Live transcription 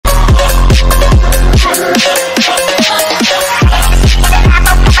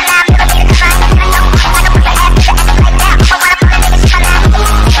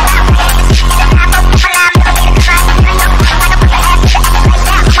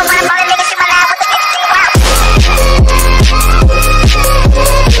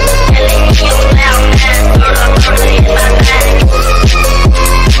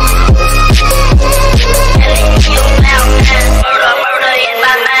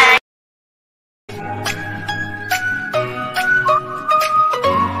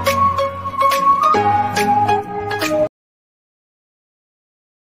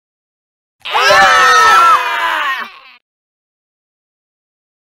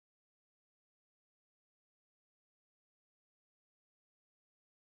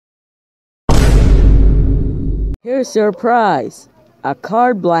Here's your prize, a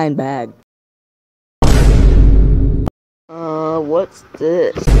card blind bag. What's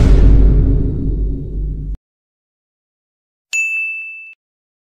this?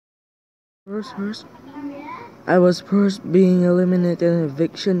 I was first being eliminated in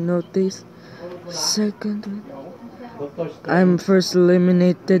eviction notice. Second, I'm first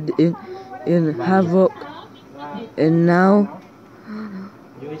eliminated in Havoc, and now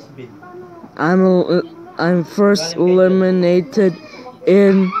I'm first eliminated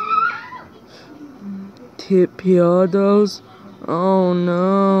in TPIODOS. Oh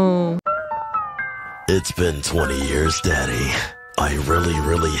no. It's been 20 years, Daddy. I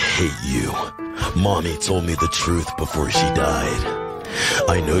really hate you. Mommy told me the truth before she died.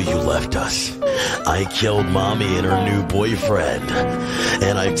 I know you left us. I killed Mommy and her new boyfriend,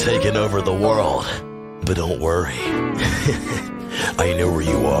 and I've taken over the world. But don't worry. I know where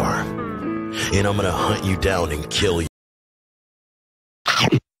you are, and I'm gonna hunt you down and kill you.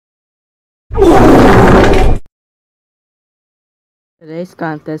 Today's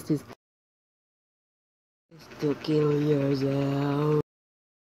contest is to kill yourself.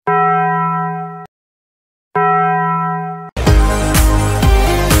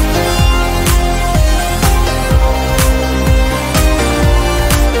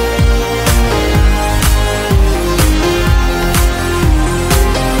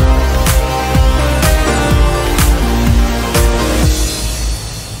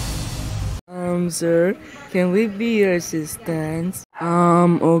 Sir, can we be your assistants?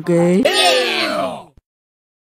 Okay.